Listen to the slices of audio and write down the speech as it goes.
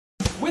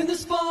When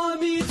this boy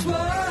meets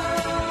world,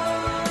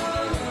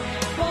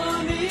 boy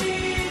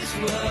meets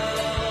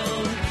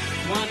world,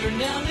 wandering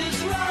down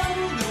this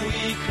road that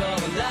we call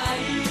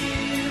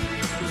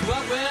life. 'Cause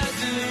what we're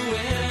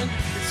doing,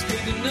 it's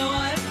good to know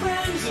I have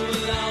friends who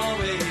will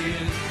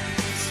always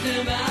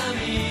stand by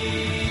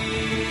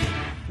me.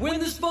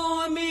 When this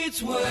boy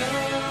meets world.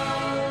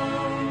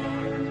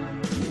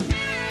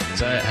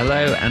 So,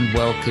 hello and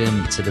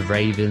welcome to the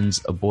Ravens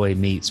A Boy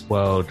Meets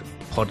World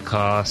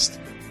podcast.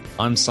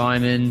 I'm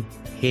Simon,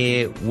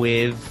 here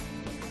with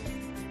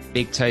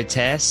Big Toe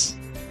Tess.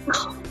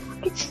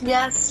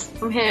 Yes,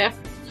 I'm here.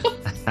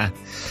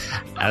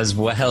 As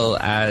well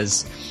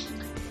as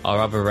our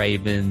other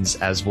Ravens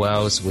as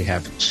well. So we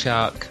have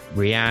Chuck,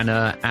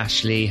 Rihanna,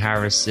 Ashley,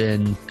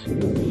 Harrison,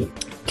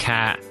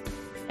 Kat,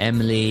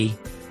 Emily,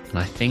 and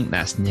I think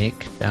that's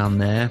Nick down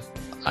there.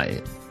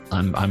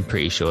 I'm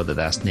pretty sure that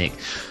that's Nick.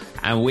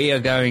 And we are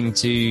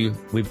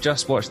we've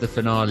just watched the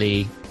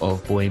finale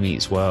of Boy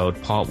Meets World,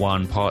 part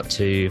 1, part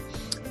 2,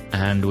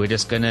 and we're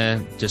just going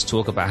to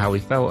talk about how we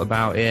felt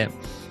about it,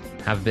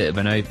 have a bit of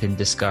an open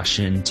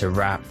discussion to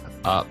wrap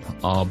up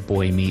our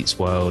Boy Meets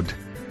World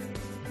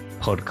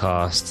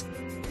podcast.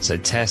 So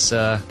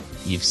Tessa,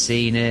 you've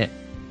seen it.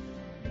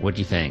 What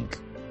do you think?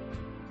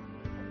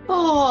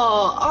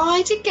 Oh,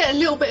 I did get a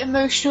little bit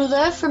emotional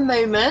there for a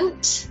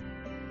moment.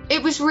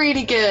 It was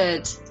really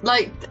good.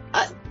 Like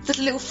the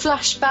little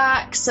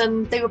flashbacks,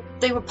 and they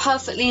were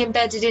perfectly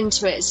embedded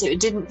into it, so it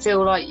didn't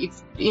feel like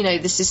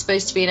this is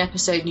supposed to be an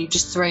episode and you've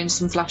just thrown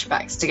some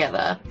flashbacks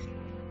together.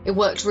 It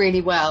worked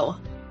really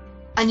well,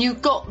 and you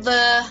got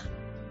the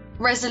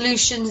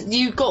resolutions.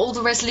 You got all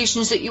the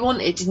resolutions that you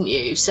wanted, didn't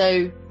you?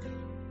 So,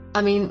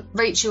 I mean,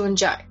 Rachel and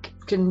Jack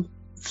can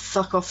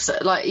fuck off. So,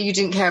 like, you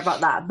didn't care about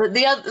that, but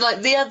the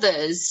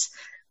others,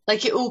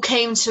 like, it all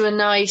came to a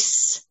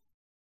nice.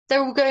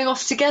 They're all going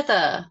off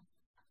together.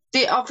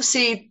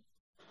 Obviously,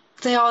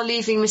 they are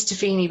leaving Mr.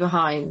 Feeney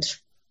behind.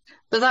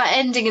 But that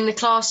ending in the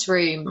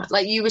classroom,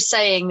 like you were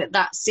saying,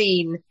 that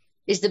scene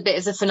is the bit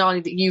of the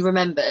finale that you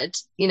remembered.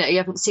 You know, you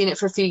haven't seen it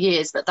for a few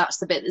years, but that's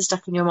the bit that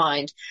stuck in your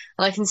mind.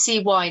 And I can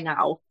see why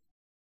now.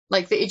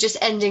 Like, that you're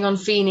just ending on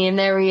Feeney, and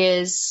there he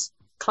is,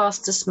 class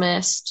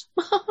dismissed.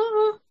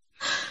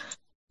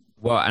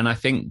 Well, and I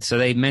think, so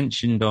they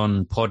mentioned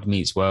on Pod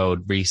Meets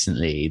World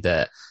recently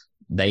that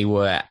there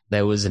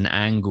was an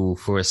angle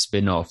for a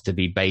spin-off to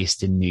be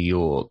based in New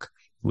York,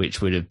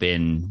 which would have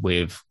been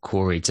with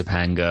Corey,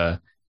 Topanga,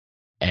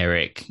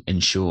 Eric,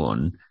 and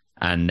Sean.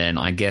 And then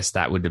I guess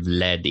that would have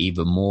led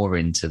even more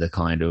into the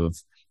kind of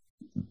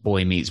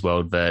Boy Meets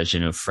World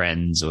version of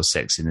Friends or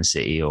Sex in the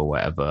City or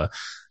whatever.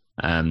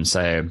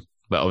 But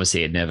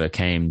obviously it never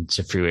came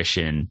to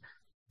fruition,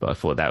 but I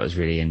thought that was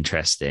really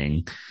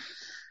interesting.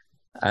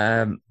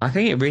 I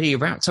think it really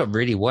wrapped up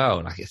really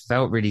well. Like, it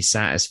felt really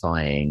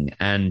satisfying.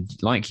 And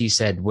like you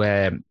said,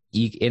 where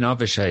in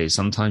other shows,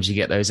 sometimes you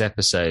get those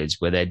episodes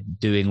where they're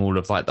doing all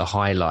of like the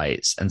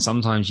highlights, and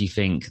sometimes you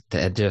think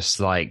they're just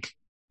like,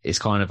 it's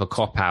kind of a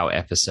cop-out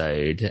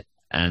episode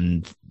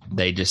and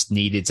they just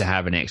needed to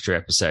have an extra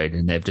episode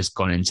and they've just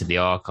gone into the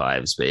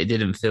archives, but it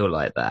didn't feel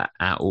like that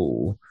at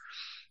all.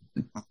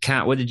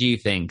 Kat, what did you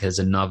think as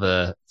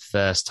another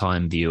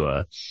first-time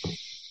viewer?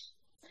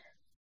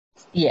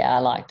 Yeah, I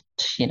liked,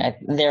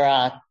 there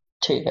are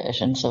two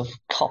versions of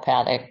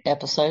cop-out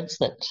episodes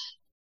that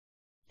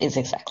is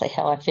exactly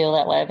how I feel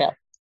that way about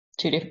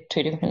two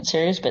different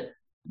series, but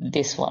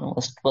this one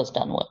was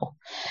done well,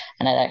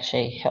 and it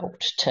actually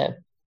helped to,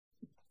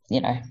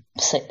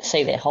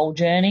 see their whole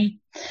journey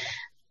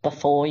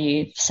before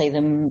you see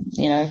them,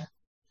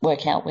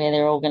 work out where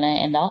they're all going to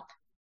end up.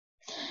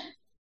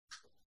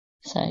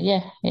 So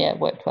yeah, it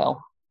worked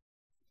well.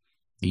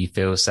 You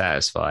feel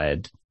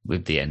satisfied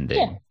with the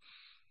ending?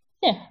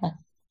 Yeah,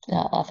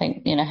 I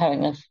think,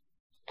 having the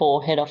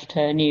 4 head off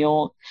to New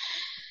York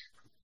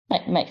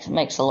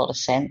makes a lot of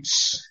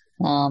sense,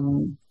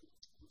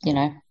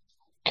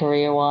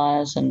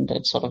 career-wise, and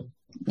it's sort of,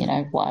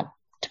 why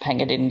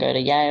Topanga didn't go to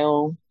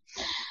Yale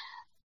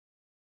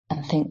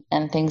and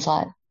things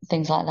like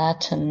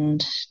that.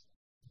 And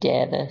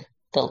yeah,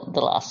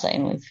 the last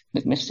scene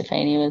with Mr.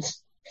 Feeney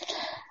was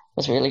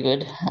really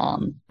good. I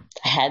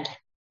had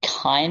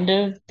kind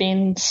of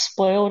been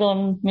spoiled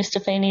on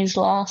Mr. Feeney's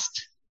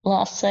last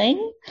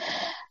scene.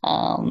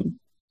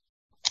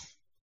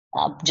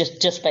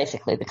 Just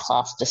basically the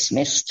class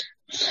dismissed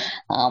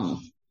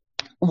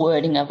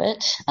wording of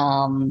it,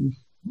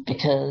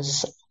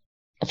 because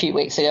a few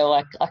weeks ago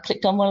I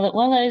clicked on one of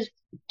those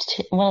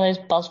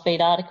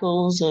BuzzFeed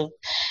articles of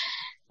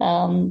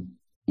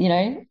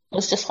it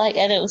was just like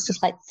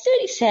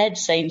 30 sad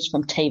scenes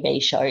from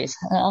TV shows,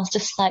 and I was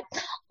just like,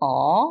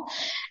 aw.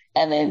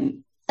 And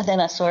then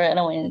I saw it and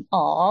I went,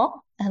 aw.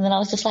 And then I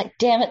was just like,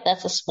 damn it,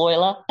 that's a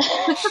spoiler. A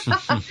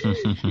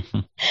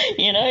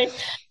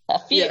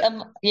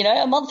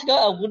month ago,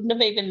 I wouldn't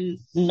have even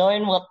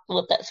known what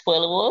that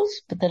spoiler was.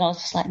 But then I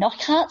was just like, no, I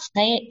can't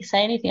say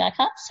anything. I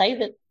can't say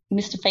that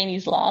Mr.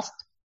 Feeney's last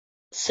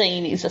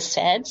scene is a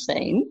sad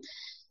scene,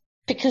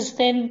 because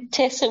then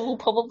Tessa will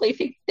probably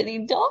think that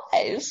he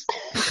dies.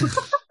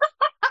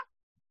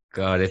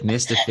 God, if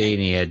Mr.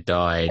 Feeney had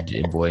died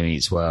in Boy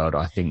Meets World,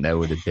 I think there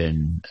would have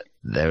been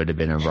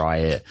a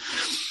riot.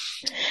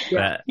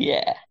 But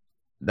Yeah.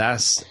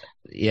 that's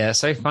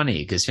so funny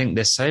because I think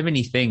there's so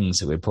many things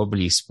that we're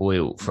probably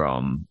spoiled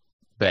from,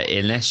 but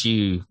unless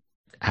you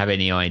have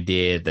any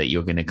idea that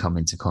you're going to come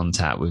into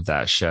contact with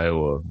that show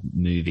or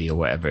movie or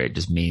whatever, it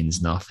just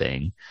means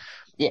nothing.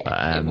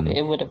 Yeah,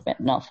 it would have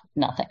meant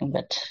nothing,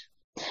 but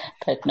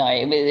no,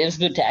 it was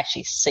good to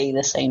actually see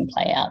the scene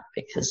play out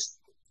because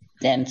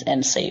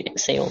and see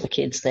all the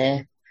kids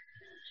there.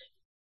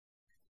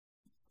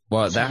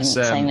 Well, that's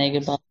saying their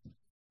goodbye.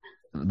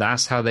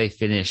 That's how they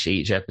finish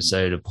each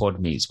episode of Pod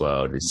Meets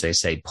World. Is they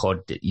say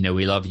 "Pod,"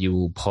 we love you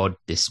all. Pod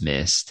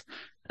dismissed,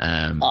 which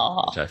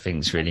I think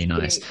is really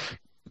nice.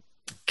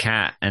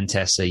 Kat and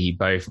Tessa, you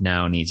both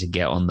now need to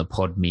get on the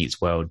Pod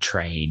Meets World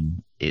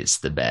train. It's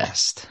the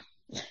best.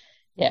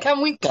 Yeah.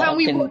 Can we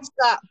watch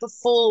that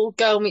before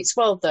Girl Meets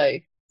World though?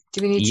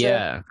 Do we need to?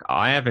 Yeah,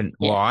 I haven't.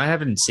 Yeah. Well, I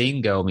haven't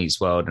seen Girl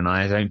Meets World, and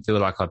I don't feel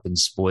like I've been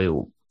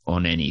spoiled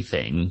on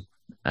anything.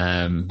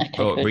 But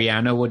good.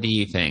 Rihanna, what do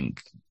you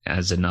think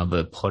as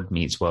another Pod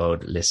Meets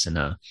World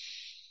listener?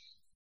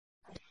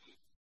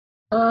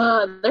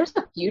 There's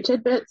a few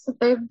tidbits that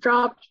they've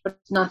dropped, but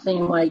it's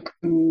nothing like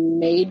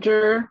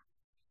major.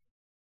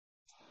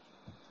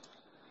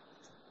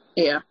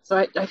 Yeah, so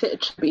I think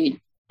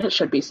it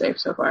should be safe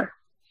so far.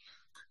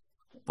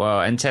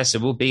 Well, and Tessa,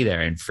 we'll be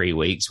there in 3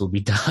 weeks. We'll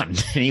be done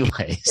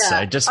anyway,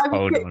 so just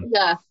hold on.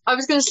 Yeah, I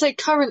was going to say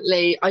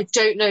currently, I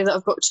don't know that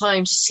I've got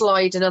time to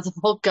slide another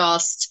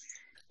podcast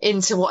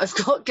into what I've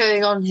got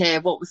going on here,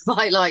 what with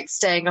my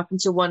staying up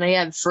until 1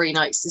 a.m. 3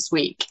 nights this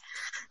week.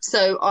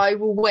 So I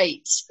will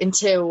wait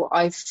until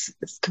I've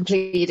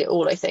completed it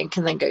all, I think,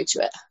 and then go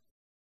to it.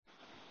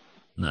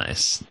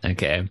 Nice.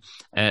 Okay.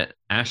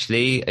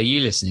 Ashley, are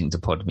you listening to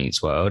Pod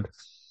Meets World?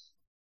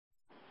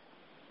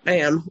 I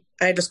am.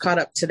 I just caught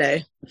up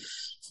today.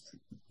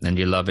 And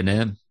you're loving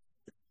it?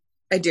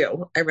 I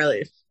do. I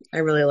really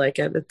like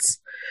it. I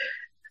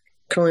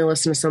can only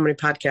listen to so many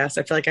podcasts.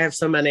 I feel like I have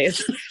so many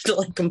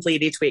to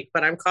complete each week,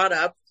 but I'm caught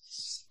up.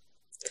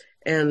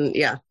 And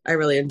yeah, I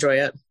really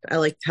enjoy it. I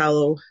like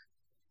how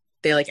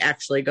they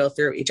actually go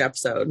through each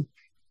episode,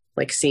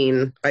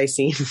 scene by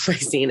scene by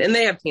scene. And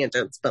they have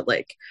tangents, but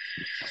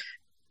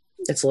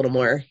it's a little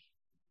more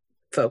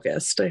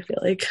focused, I feel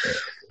like.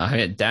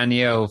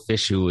 Danielle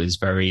Fishel is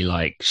very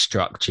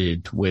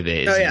structured with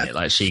it, isn't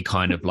it? She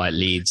kind of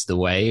leads the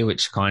way,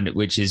 which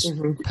is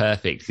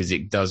perfect because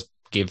it does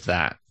give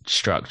that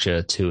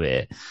structure to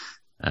it.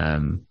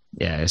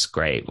 It's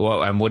great.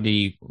 Well, and what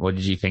did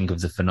you think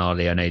of the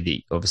finale? I know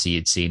that obviously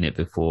you'd seen it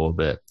before,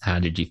 but how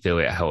did you feel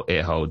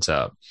it holds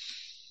up?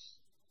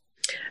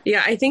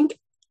 Yeah, I think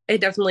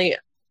it definitely,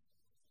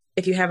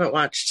 if you haven't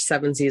watched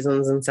 7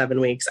 seasons in 7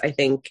 weeks, I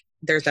think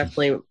there's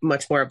definitely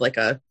much more of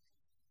a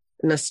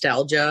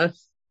nostalgia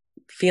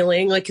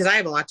feeling, because I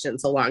haven't watched it in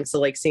so long.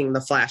 So seeing the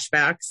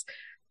flashbacks,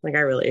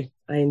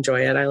 I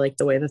enjoy it. I like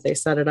the way that they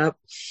set it up.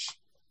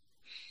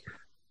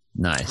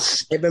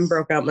 Nice. I even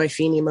broke out my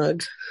Feeney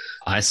mug.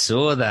 I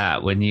saw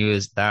that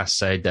that's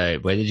so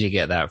dope. Where did you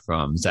get that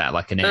from? Is that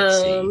an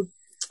Etsy?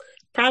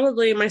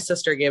 Probably my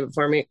sister gave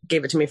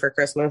it to me for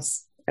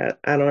Christmas.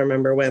 I don't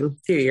remember when, a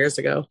few years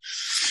ago.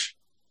 It's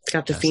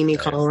got the Feeney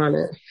collar on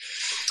it.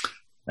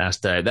 That's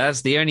dope.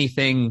 That's the only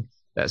thing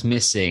that's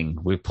missing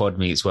with Pod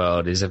Meets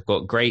World is I've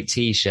got great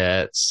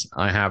t-shirts.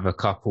 I have a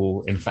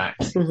couple. In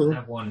fact, I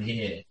have one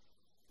here.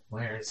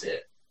 Where is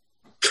it?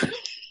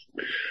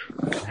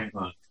 Hang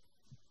on.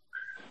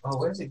 Oh,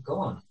 where's it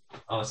gone?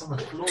 Oh, it's on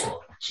the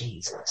floor.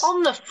 Jesus.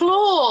 On the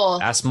floor?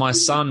 That's my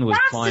son was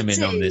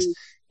climbing on this.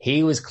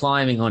 He was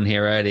climbing on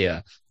here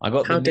earlier. I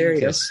got the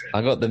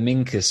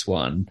Minkus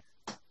one.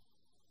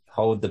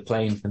 Hold the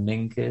plane for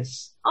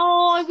Minkus.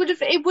 Oh,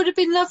 it would have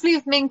been lovely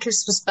if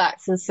Minkus was back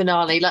for the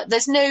finale.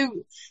 There's no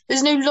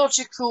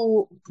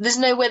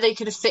way they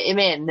could have fit him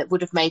in that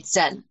would have made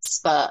sense,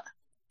 but.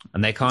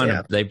 And they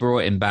they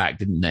brought him back,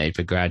 didn't they,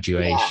 for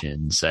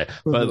graduation? Yeah. So,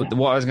 but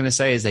what I was going to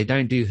say is they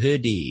don't do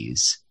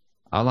hoodies.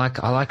 I like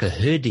a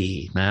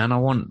hoodie, man.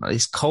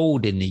 It's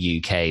cold in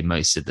the UK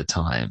most of the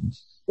time.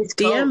 It's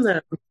DM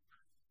them.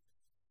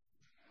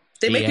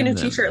 They make a new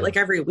t-shirt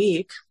every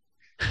week.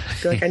 I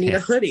feel like I need a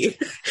hoodie.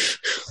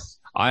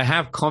 I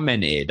have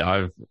commented.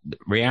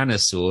 Rihanna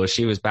saw,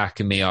 she was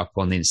backing me up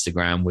on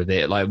Instagram with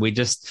it. We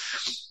just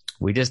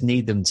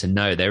need them to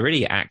know they're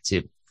really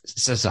active.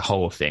 It's just a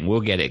whole thing.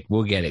 We'll get it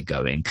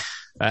going.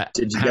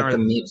 Did you get the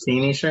Meet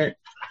Feeney shirt?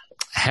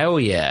 Hell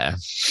yeah.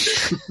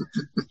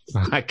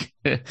 I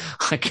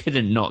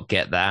couldn't not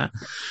get that.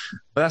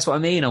 But that's what I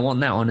mean. I want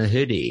that on a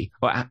hoodie.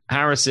 Well,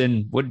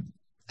 Harrison, what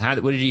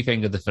did you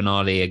think of the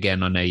finale?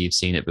 Again, I know you've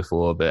seen it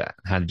before, but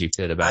how did you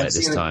feel about it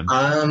this time?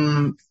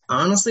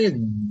 Honestly,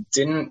 it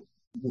didn't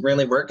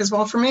really work as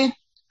well for me.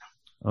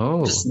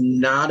 Oh. Just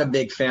not a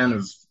big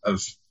fan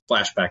of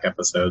flashback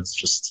episodes,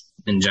 just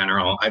in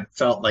general. I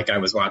felt like I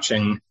was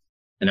watching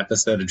an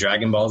episode of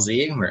Dragon Ball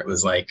Z where it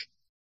was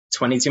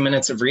 22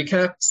 minutes of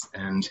recaps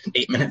and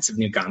 8 minutes of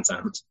new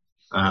content.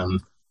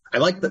 I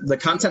like the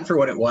content for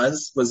what it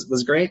was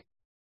great.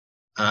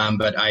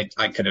 But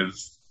I could have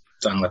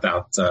done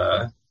without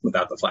the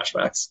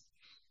flashbacks.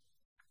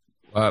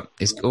 Well,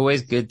 it's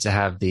always good to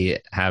have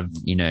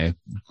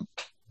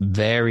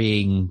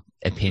varying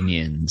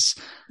opinions.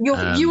 You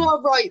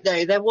are right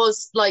though. There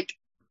was like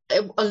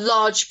a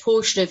large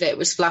portion of it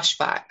was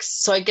flashbacks.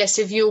 So I guess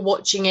if you're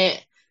watching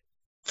it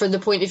from the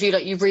point of view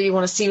like you really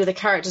want to see where the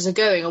characters are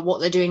going or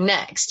what they're doing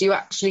next, you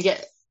actually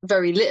get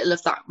very little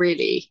of that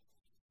really.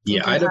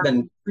 Yeah, I'd have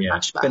been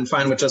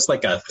fine with just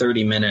like a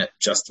 30-minute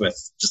just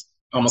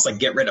almost like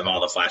get rid of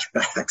all the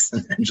flashbacks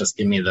and then just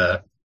give me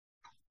the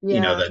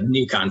the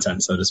new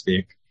content, so to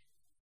speak.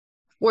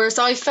 Whereas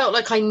I felt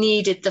like I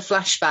needed the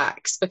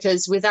flashbacks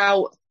because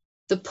without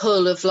the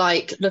pull of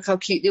like, look how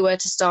cute they were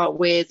to start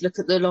with, look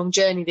at the long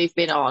journey they've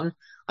been on,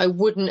 I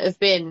wouldn't have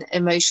been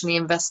emotionally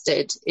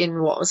invested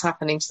in what was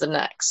happening to the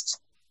next.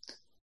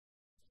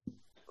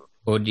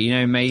 Or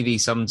maybe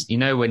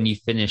when you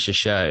finish a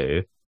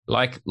show,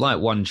 like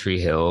One Tree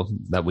Hill,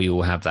 that we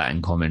all have that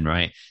in common,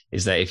 right?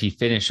 Is that if you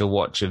finish a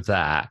watch of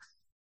that,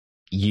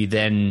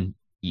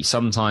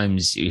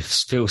 sometimes you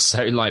feel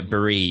so like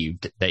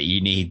bereaved that you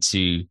need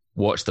to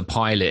watch the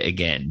pilot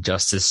again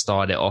just to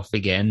start it off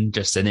again,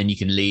 and then you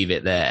can leave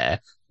it there.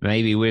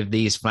 Maybe with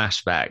these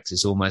flashbacks,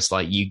 it's almost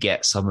like you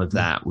get some of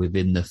that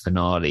within the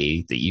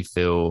finale that you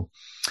feel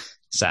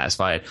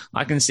satisfied.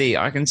 I can see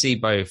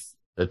both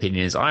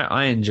opinions.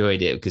 I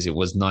enjoyed it because it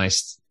was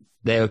nice.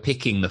 They were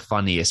picking the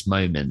funniest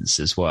moments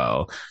as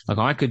well. Like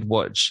I could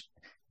watch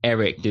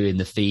Eric doing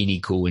the Feeney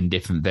call in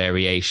different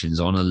variations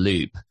on a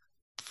loop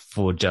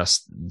for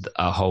just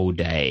a whole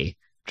day,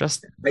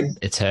 just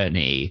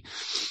eternity.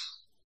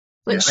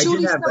 I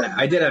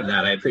did have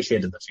that. I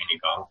appreciated the Feeney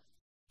call.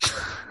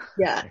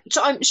 Yeah.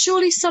 So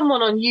surely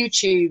someone on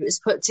YouTube has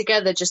put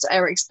together just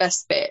Eric's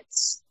best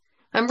bits.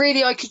 And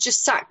really, I could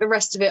just sack the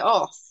rest of it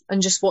off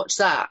and just watch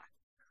that.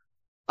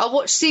 I'll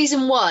watch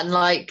season 1,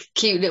 like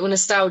cute little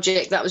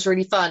nostalgic. That was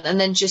really fun. And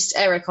then just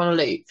Eric on a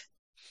loop.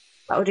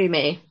 That would do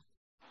me.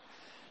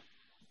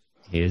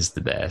 He is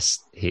the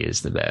best.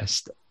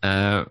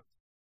 Well,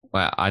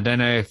 I don't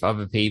know if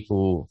other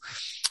people...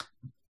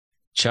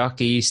 Chuck,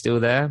 are you still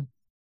there?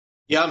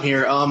 Yeah, I'm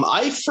here.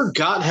 I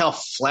forgot how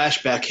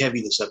flashback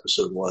heavy this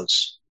episode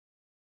was.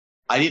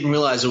 I didn't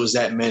realize it was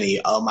that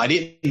many. I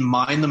didn't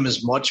mind them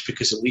as much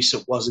because at least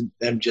it wasn't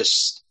them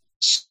just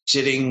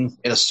sitting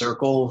in a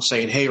circle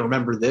saying, hey,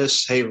 remember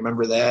this? Hey,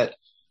 remember that?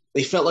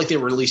 They felt like they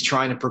were at least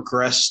trying to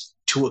progress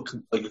to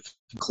a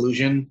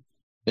conclusion.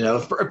 A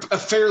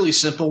fairly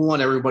simple one.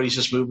 Everybody's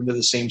just moving to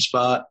the same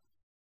spot.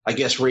 I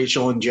guess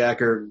Rachel and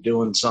Jack are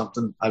doing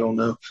something. I don't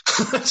know.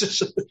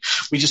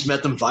 We just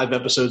met them 5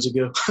 episodes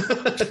ago.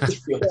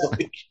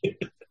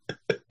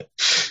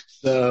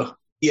 So,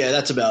 yeah,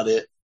 that's about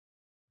it.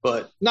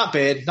 But not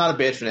bad. Not a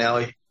bad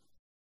finale.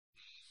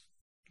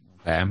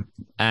 Okay.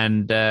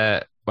 And,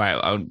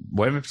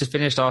 when we've just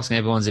finished asking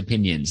everyone's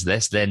opinions,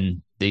 let's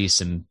then do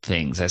some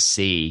things. Let's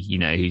see,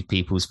 who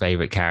people's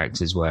favourite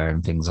characters were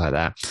and things like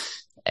that.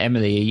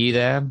 Emily, are you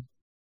there?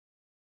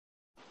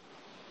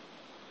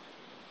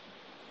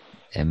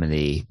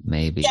 Emily,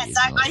 maybe. Yes,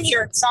 I'm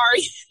here.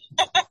 Sorry.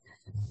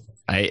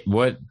 Are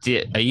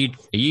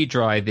you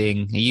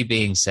driving? Are you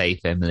being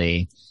safe,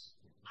 Emily?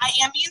 I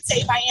am being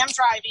safe. I am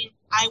driving.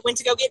 I went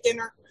to go get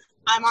dinner.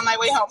 I'm on my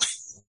way home.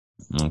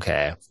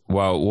 Okay.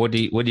 Well, what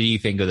did you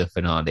think of the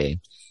finale?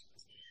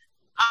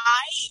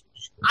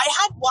 I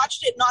had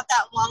watched it not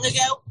that long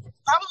ago,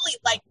 probably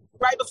like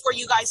right before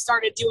you guys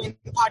started doing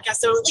the podcast,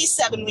 so at least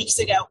 7 weeks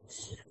ago.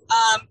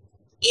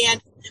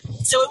 And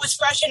so it was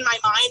fresh in my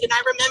mind, and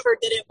I remembered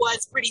that it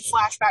was pretty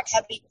flashback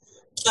heavy.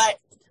 But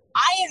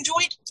I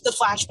enjoyed the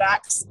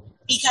flashbacks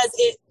because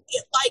it,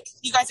 like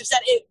you guys have said,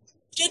 it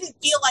didn't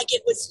feel like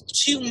it was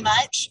too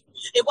much.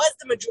 It was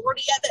the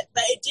majority of it,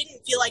 but it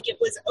didn't feel like it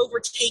was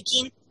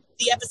overtaking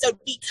the episode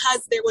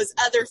because there was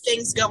other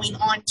things going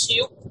on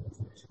too.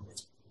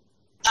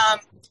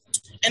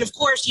 And of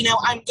course,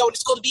 I'm going to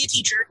school to be a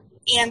teacher,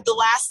 and the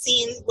last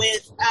scene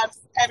with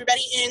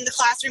everybody in the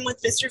classroom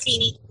with Mr.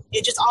 Feeney,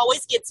 it just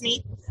always gets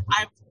me.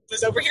 I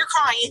was over here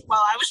crying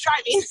while I was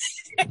driving.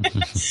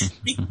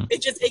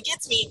 It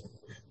gets me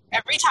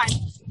every time.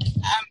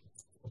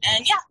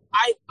 And yeah,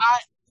 I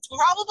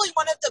probably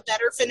one of the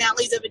better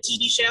finales of a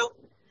TV show.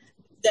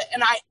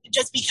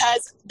 Just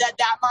because that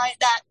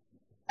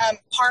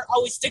part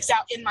always sticks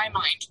out in my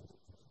mind.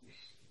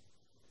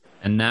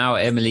 And now,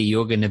 Emily,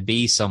 you're going to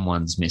be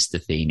someone's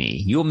Mr.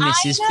 Feeney. You're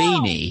Mrs.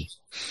 Feeney.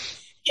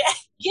 Yeah,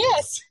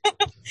 yes.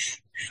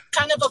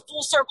 Kind of a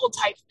full circle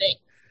type thing.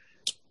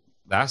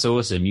 That's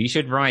awesome. You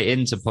should write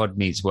into Pod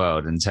Meets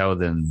World and tell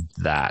them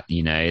that,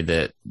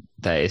 that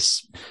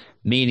it's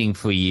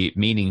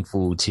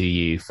meaningful to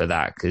you for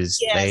that, because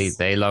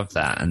they love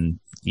that. And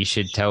you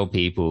should tell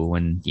people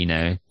when,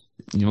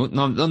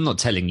 I'm not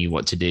telling you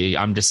what to do.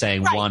 I'm just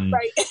saying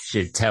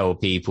should tell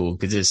people,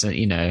 because it's,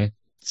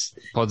 it's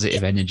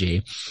positive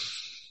energy.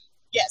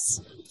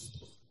 Yes.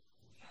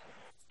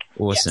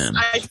 Awesome.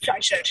 Yes, I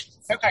should.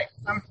 Okay.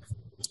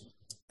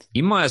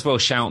 You might as well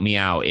shout me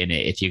out in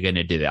it if you're going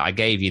to do it. I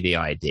gave you the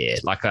idea.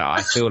 Like,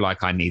 I feel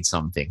like I need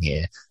something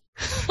here.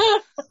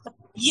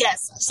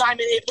 Yes,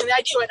 Simon, when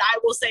I do it, I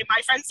will say,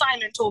 my friend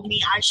Simon told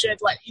me I should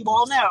let you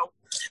all know.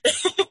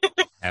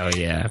 Oh,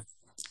 yeah.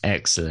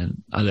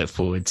 Excellent. I look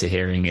forward to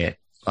hearing it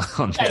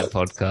on their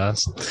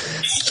podcast.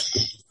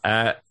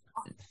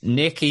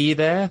 Nick, are you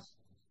there?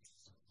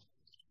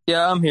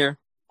 Yeah, I'm here.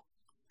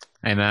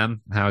 Hey,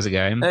 man. How's it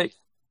going? Hey,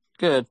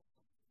 good.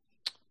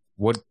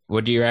 What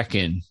do you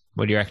reckon?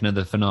 What do you reckon of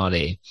the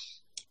finale?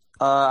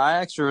 I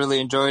actually really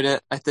enjoyed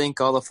it. I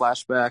think all the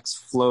flashbacks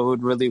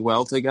flowed really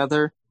well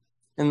together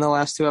in the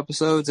last 2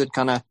 episodes. It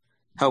kind of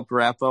helped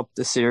wrap up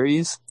the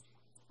series.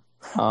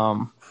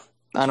 I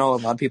know a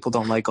lot of people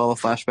don't like all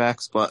the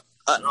flashbacks, but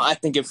I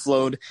think it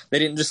flowed. They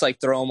didn't just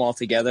like throw them all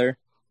together.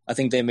 I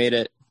think they made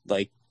it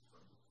like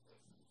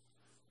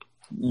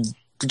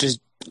just,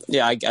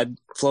 yeah,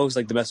 flow is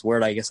like the best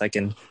word I guess I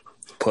can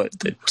put.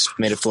 That just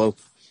made it flow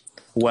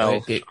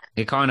well.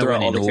 It kind of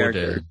went in order.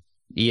 Characters.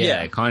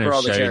 Yeah, it kind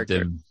of showed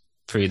them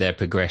through their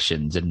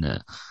progressions, didn't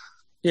it?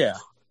 Yeah.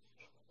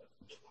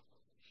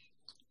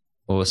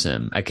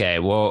 Awesome. Okay,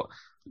 well,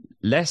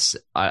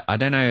 I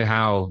don't know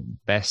how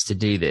best to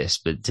do this,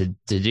 but to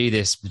do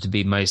this to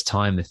be most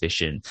time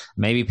efficient,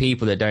 maybe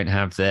people that don't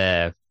have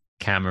their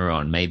camera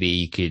on, maybe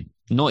you could,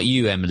 not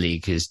you, Emily,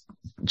 because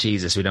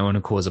Jesus, we don't want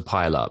to cause a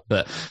pile up,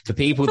 but for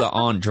people that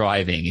aren't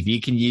driving, if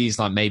you can use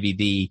like maybe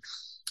the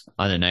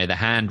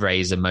hand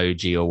raise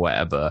emoji or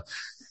whatever.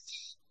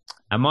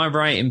 Am I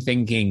right in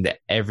thinking that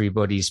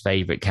everybody's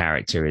favorite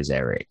character is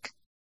Eric?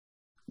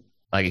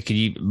 Like, could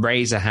you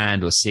raise a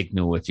hand or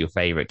signal if your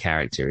favorite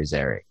character is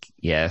Eric?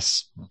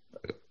 Yes.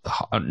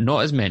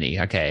 Not as many.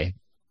 Okay.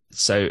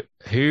 So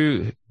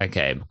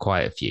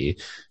quite a few.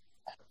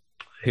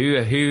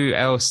 Who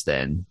else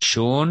then?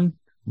 Sean?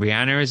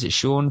 Rihanna, is it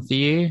Sean for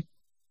you?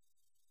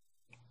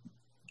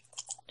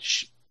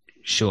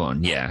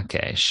 Sean, yeah,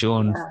 okay.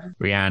 Sean, yeah.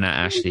 Rihanna,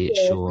 Ashley,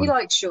 Sean. You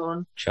like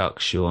Sean. Chuck,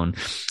 Sean.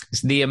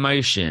 It's the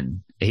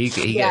emotion. He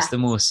gets the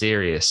more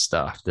serious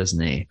stuff, doesn't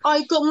he?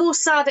 I got more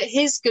sad at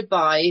his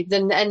goodbye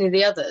than any of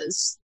the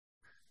others.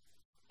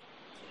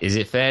 Is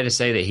it fair to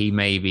say that he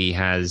maybe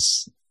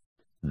has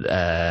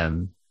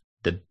the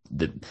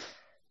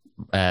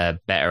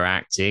better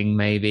acting?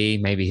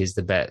 Maybe he's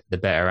the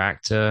better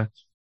actor.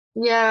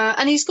 Yeah,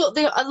 and he's got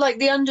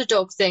the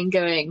underdog thing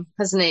going,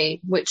 hasn't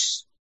he?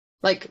 Which,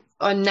 like,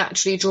 I'm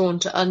naturally drawn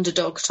to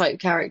underdog type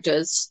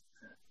characters.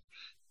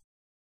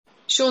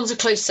 Sean's a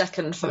close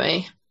second for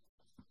me.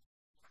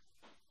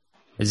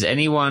 Does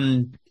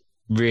anyone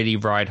really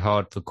ride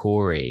hard for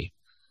Corey?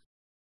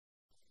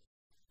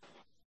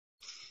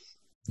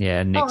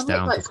 Yeah, Nick's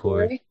down for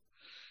Corey.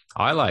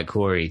 I like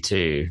Corey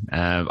too.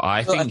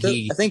 I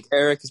think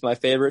Eric is my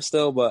favorite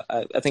still, but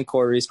I think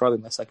Corey is probably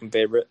my second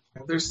favorite.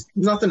 There's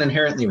nothing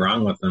inherently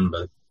wrong with him,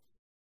 but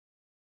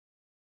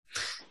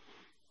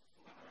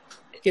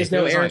there's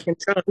no Eric and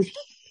Sean.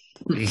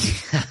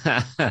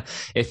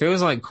 It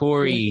feels like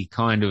Corey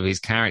kind of, his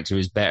character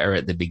is better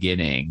at the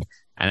beginning,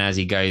 and as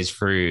he goes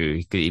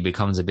through, he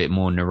becomes a bit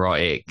more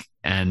neurotic,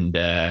 and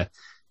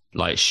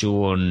like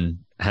Sean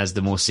has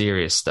the more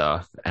serious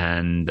stuff,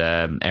 and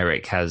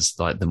Eric has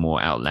like the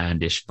more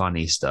outlandish,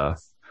 funny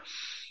stuff.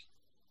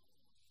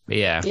 But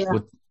yeah.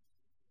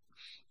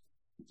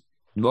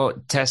 Well,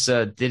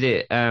 Tessa, did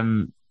it?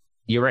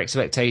 Your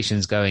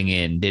expectations going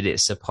in, did it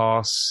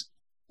surpass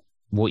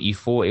what you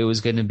thought it was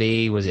going to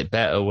be? Was it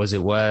better? Was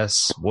it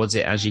worse? Was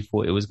it as you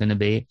thought it was going to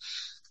be?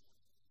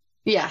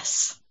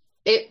 Yes.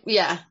 It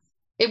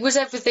was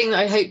everything that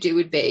I hoped it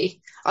would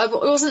be. I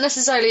wasn't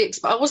necessarily.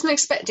 I wasn't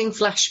expecting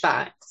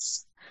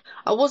flashbacks.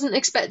 I wasn't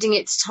expecting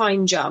it to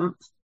time jump.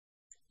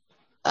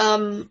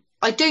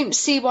 I don't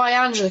see why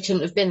Angela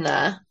couldn't have been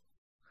there.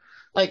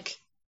 Like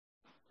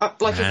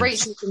if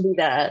Rachel can be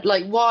there,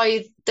 like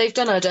why they've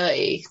done her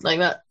dirty like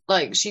that.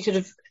 Like she could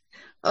have.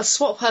 I'll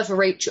swap her for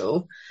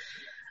Rachel.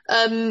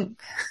 But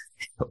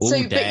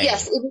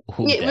yes,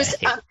 it was.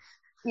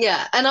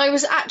 Yeah, and I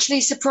was actually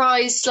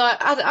surprised.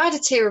 Like I had a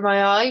tear in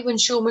my eye when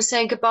Sean was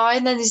saying goodbye,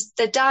 and then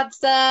their dad's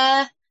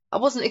there. I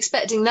wasn't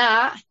expecting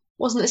that.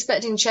 Wasn't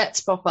expecting Chet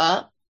to pop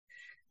up.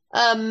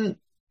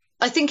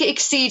 I think it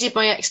exceeded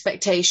my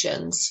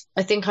expectations.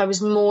 I think I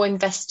was more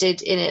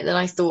invested in it than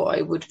I thought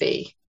I would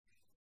be.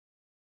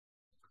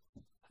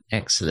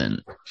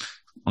 Excellent.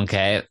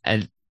 Okay,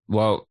 and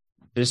well,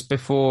 just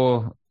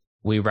before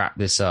we wrap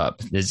this up,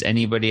 does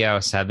anybody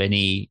else have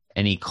any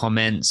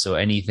comments or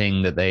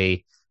anything that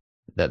they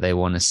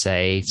want to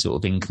say, sort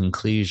of in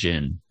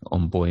conclusion,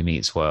 on Boy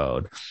Meets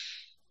World?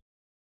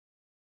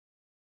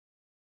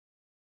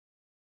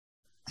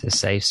 It's a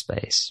safe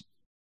space.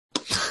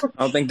 I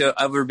don't think there'll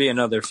ever be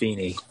another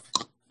Feeney.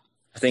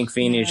 I think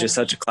Feeney is just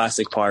such a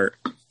classic part,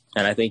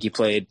 and I think he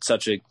played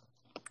such a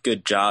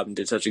good job and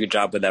did such a good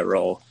job with that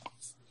role.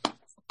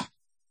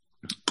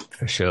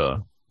 For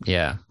sure.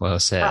 Yeah, well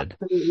said.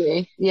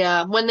 Absolutely.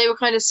 Yeah, when they were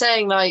kind of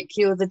saying, like,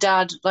 you're the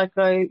dad, like,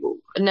 I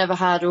never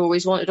had or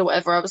always wanted or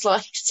whatever, I was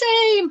like,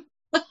 same!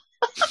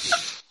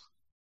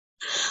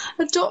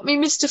 Adopt me,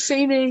 Mr.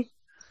 Feeney.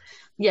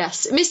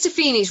 Yes, Mr.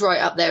 Feeney's right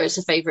up there as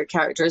a favourite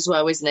character as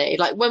well, isn't he?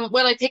 Like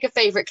when I pick a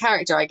favourite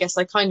character, I guess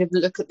I kind of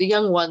look at the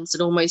young ones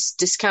and almost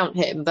discount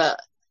him, but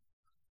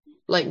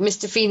like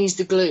Mr. Feeney's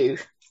the glue.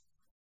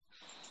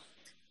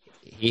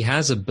 He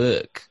has a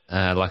book,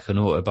 like an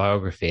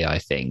autobiography, I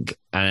think,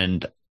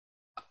 and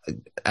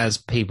as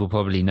people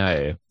probably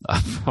know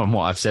from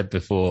what I've said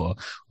before,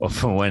 or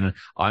from when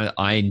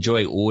I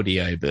enjoy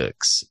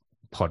audiobooks.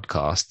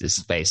 Podcast is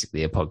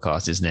basically a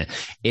podcast, isn't it?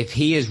 If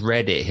he has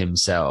read it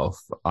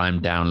himself, I'm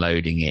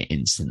downloading it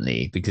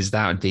instantly because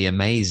that would be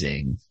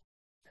amazing.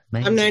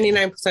 I'm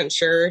 99%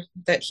 sure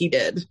that he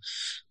did,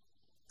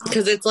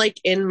 because it's like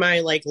in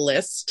my like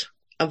list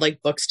of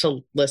like books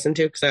to listen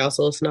to, because I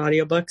also listen to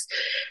audiobooks,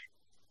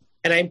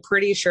 and I'm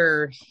pretty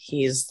sure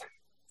he's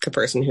the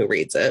person who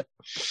reads it.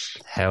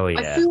 Hell yeah.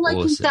 I feel like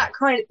awesome. he's that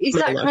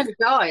kind of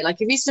guy.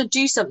 Like if he's going to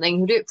do something,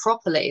 he'll do it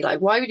properly. Like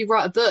why would he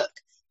write a book?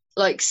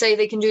 Like, say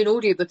they can do an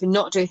audiobook and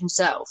not do it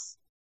himself.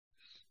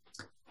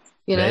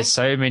 You know? There's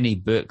so many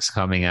books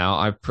coming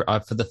out. I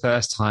for the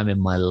first time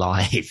in my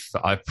life,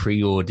 I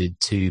pre-ordered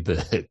 2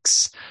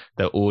 books,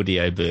 the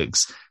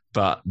audiobooks,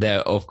 but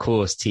they're, of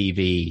course,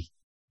 TV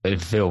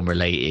and film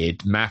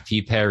related.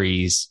 Matthew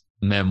Perry's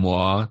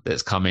memoir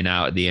that's coming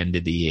out at the end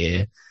of the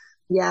year.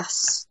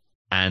 Yes.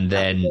 And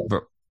then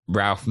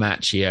Ralph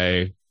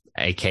Macchio,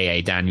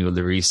 a.k.a. Daniel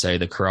LaRusso,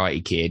 the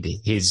Karate Kid,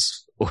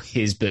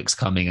 his book's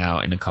coming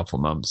out in a couple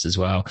months as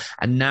well.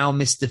 And now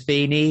Mr.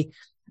 Feeney,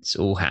 it's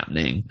all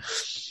happening.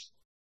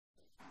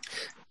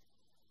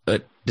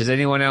 But does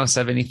anyone else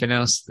have anything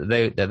else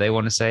that they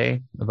want to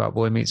say about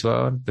Boy Meets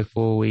World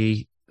before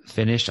we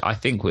finish? I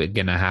think we're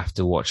going to have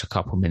to watch a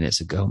couple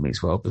minutes of Girl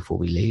Meets World before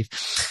we leave.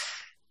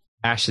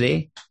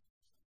 Ashley?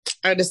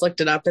 I just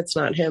looked it up. It's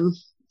not him.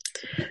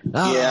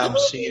 Oh. Yeah, I'm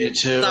seeing it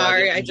too.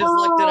 Sorry, I just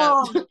looked it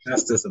up.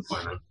 That's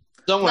disappointing.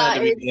 Someone had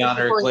to be me on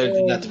her. Glad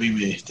not to be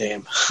me.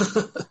 Damn.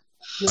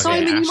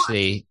 Okay,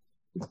 Ashley.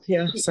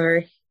 Yeah,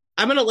 sorry.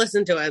 I'm going to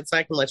listen to it so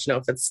I can let you know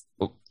if it's.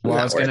 Well,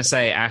 I was going to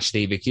say,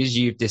 Ashley, because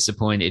you've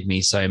disappointed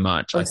me so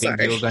much, I think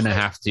you're going to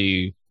have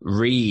to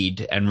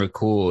read and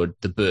record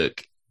the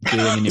book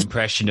doing an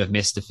impression of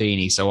Mr.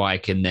 Feeney so I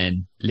can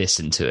then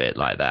listen to it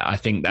like that. I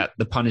think that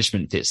the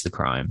punishment fits the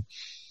crime.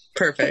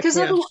 Perfect. Because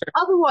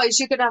otherwise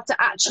you're going to have to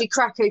actually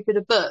crack open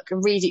a book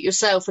and read it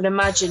yourself and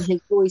imagine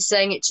his voice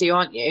saying it to you,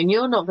 aren't you? And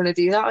you're not going to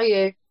do that, are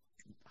you?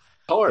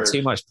 Or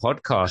too much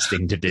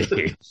podcasting to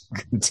do.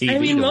 TV I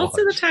mean, most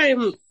watch. of the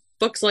time,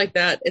 books like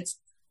that,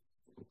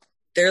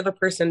 they're the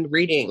person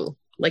reading,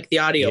 like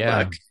the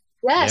audiobook.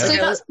 Yeah,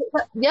 so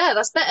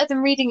that's better than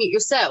reading it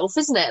yourself,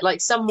 isn't it?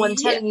 Like someone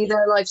telling you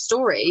their life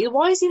story.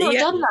 Why has he not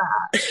done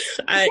that?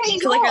 I get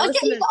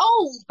he's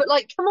old, but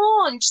like, come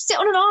on, just sit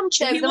on an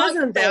armchair. He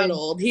wasn't that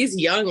old. He's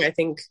young, I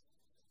think.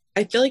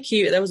 I feel like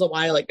that was a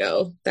while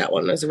ago. That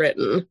one was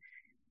written.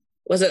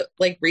 Was it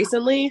like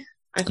recently?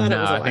 I thought it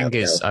was a while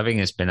ago. I think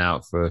it's been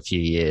out for a few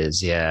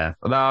years. Yeah.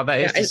 Well, that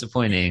is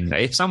disappointing.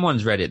 If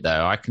someone's read it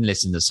though, I can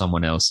listen to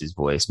someone else's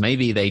voice.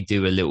 Maybe they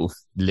do a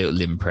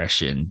little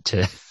impression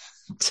to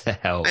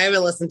help. I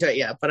haven't listened to it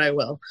yet, but I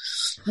will.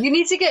 You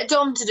need to get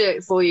Dom to do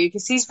it for you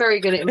because he's very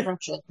good at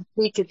impressions.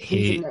 He can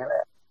do it.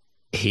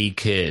 He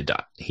could.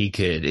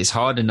 It's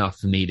hard enough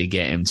for me to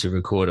get him to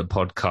record a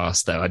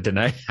podcast, though. I don't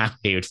know how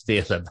he would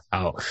feel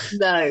about.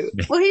 No.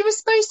 Well, he was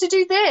supposed to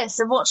do this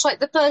and watch like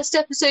the first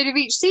episode of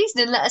each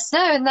season and let us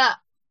know. And that,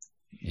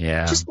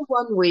 just for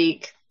 1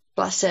 week.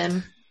 Bless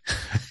him.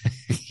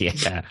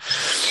 Yeah.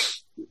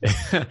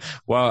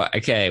 Well,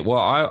 okay. Well,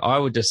 I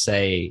would just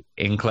say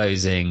in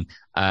closing,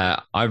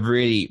 I've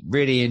really,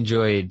 really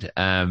enjoyed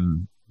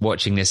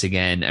watching this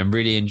again and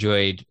really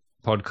enjoyed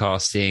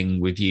podcasting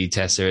with you,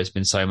 Tessa. It's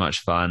been so much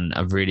fun.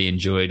 I've really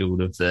enjoyed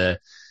all of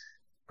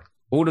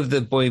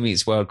the Boy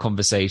Meets World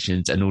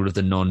conversations and all of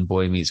the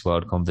non-Boy Meets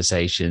World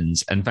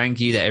conversations. And thank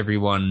you to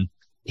everyone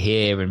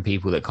here and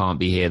people that can't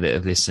be here that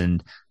have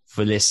listened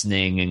for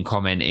listening and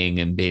commenting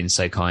and being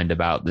so kind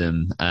about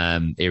them.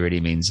 It really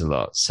means a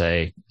lot.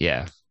 So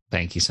yeah,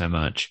 thank you so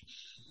much.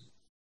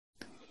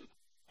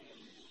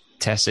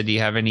 Tessa, do you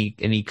have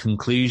any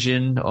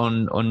conclusion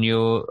on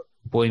your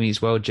Boy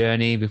Meets World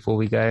journey before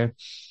we go?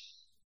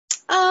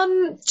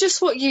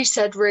 Just what you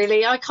said,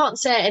 really. I can't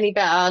say it any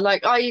better.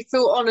 Like, I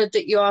feel honoured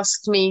that you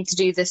asked me to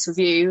do this with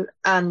you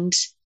and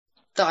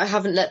that I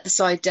haven't let the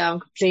side down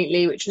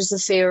completely, which was a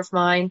fear of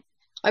mine.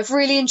 I've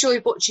really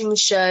enjoyed watching the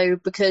show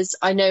because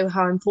I know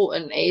how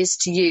important it is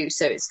to you.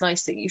 So it's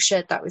nice that you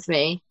shared that with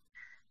me.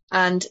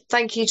 And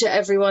thank you to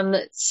everyone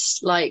that's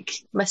like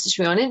messaged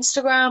me on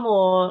Instagram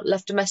or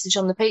left a message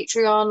on the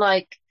Patreon,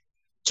 like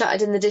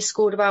chatted in the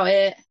Discord about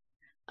it.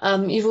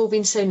 You've all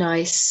been so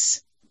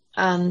nice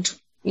and,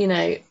 you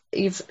know,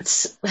 you've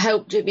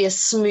helped it be a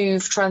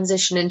smooth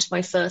transition into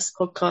my first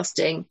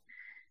podcasting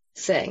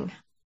thing.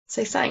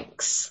 So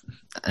thanks.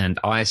 And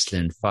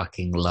Iceland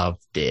fucking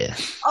loved it.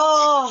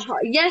 Oh,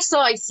 yes,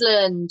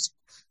 Iceland.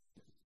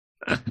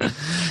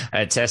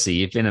 Tessa,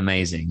 you've been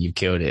amazing. You've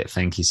killed it.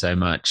 Thank you so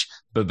much.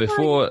 But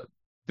before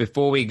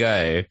we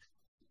go,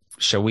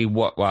 shall we?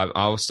 Well,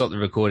 I'll stop the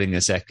recording in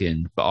a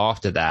second. But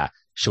after that,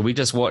 Shall we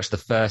just watch the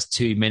first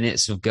 2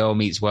 minutes of Girl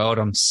Meets World?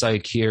 I'm so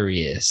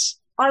curious.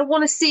 I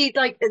want to see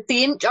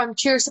I'm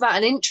curious about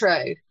an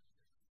intro.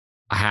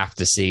 I have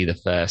to see the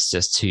first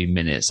just 2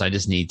 minutes. I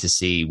just need to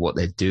see what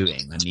they're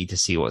doing. I need to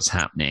see what's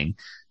happening.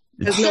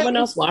 Has no one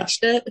else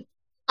watched it?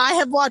 I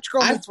have watched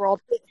Girl Meets World.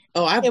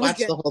 Oh, I've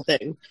watched the whole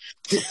thing.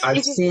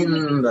 I've seen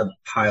the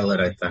pilot,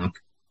 I think.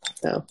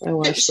 No, I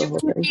watched the whole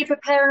Should we thing. be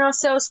preparing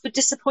ourselves for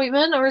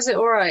disappointment, or is it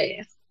all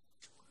right?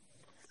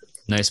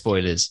 No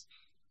spoilers.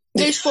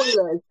 No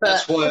spoilers. But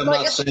That's why I'm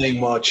not saying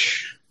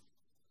much.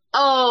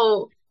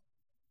 Oh.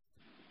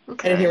 I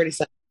didn't hear what he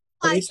said.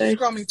 What did he say?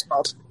 Girl Meets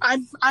World.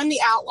 I'm the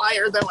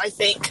outlier, though, I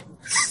think.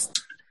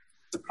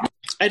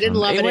 I didn't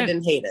love it. I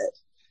didn't hate it.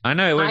 I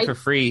know it went for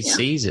 3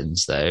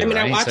 seasons, though. I mean,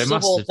 right? I watched the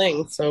whole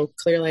thing, so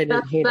clearly I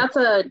didn't hate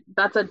it.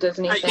 That's a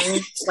Disney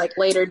thing. Like,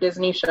 later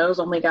Disney shows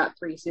only got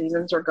 3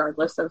 seasons,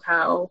 regardless of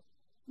how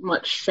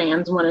much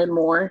fans wanted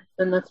more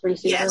than the 3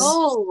 seasons. Yes.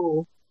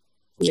 Oh.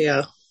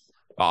 Yeah.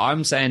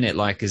 I'm saying it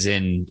like as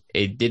in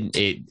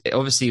it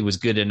obviously was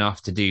good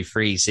enough to do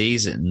 3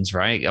 seasons,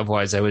 right?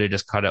 Otherwise they would have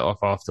just cut it off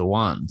after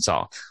 1.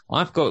 So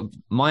I've got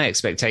my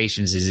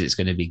expectations is it's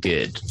going to be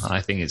good. I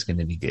think it's going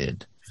to be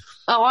good.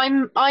 Oh,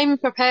 I'm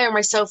preparing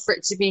myself for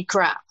it to be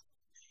crap.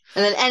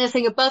 And then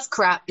anything above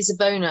crap is a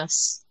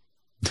bonus.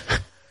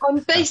 I'm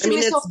basing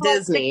this off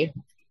Disney.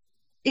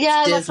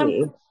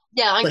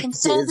 I'm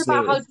concerned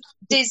about how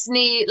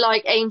Disney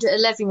aimed at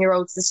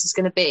 11-year-olds this is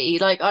going to be.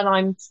 And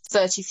I'm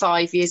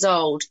 35 years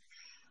old,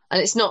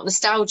 and it's not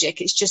nostalgic.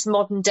 It's just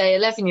modern day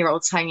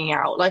 11-year-olds hanging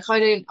out. That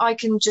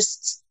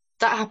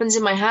happens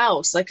in my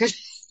house.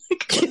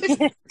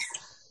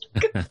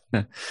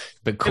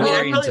 But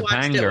Corey and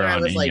Topanga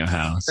aren't in your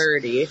house.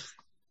 30.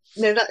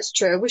 No, that's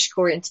true. I wish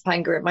Corey and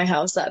Topanga were at my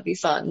house. That'd be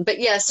fun. But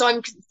yeah, so I'm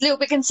a little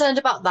bit concerned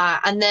about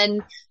that. And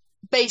then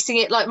basing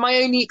it,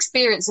 my only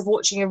experience of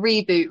watching a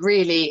reboot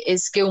really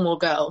is Gilmore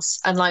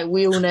Girls. And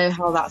we all know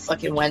how that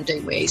fucking went,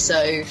 don't we?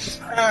 So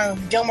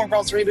Gilmore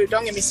Girls reboot,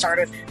 don't get me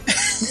started.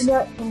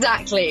 Yeah,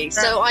 exactly.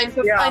 So I'm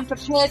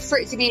prepared for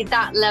it to be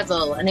that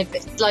level. And if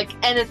it's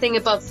anything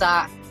above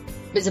that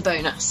is a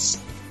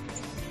bonus.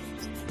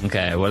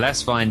 Okay, well,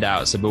 let's find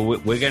out. So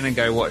we're going to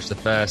go watch the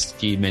first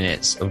few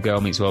minutes of Girl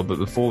Meets World. But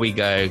before we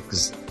go,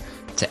 because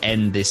to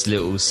end this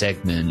little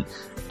segment,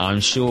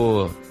 I'm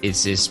sure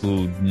this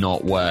will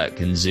not work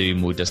and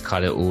Zoom will just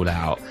cut it all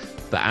out.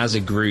 But as a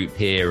group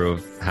here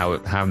of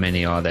how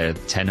many are there?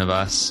 10 of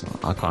us?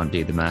 I can't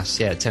do the maths.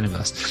 Yeah, 10 of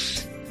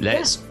us.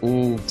 Let's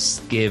all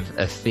give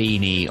a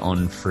Feeny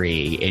on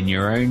 3 in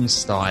your own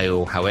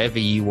style, however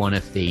you want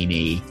a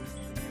Feeny.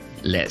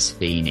 Let's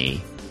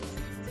Feeny.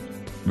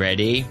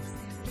 Ready?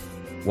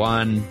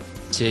 1,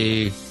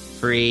 2,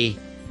 3.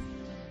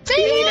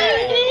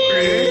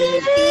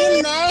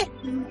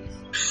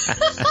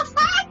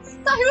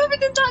 Whoever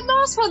did that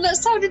last one, that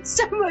sounded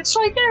so much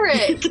like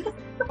Eric.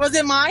 Was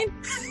it mine?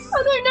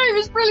 I don't know. It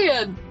was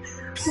brilliant.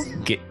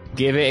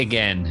 Give it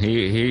again.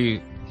 Who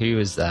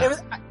was that? It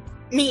was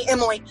me,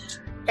 Emily.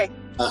 Okay.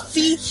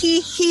 He.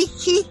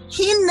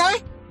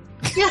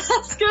 Yeah,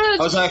 that's good.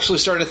 I was actually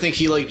starting to think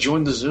he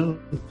joined the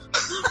Zoom.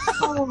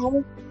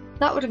 Oh,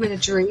 that would have been a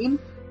dream.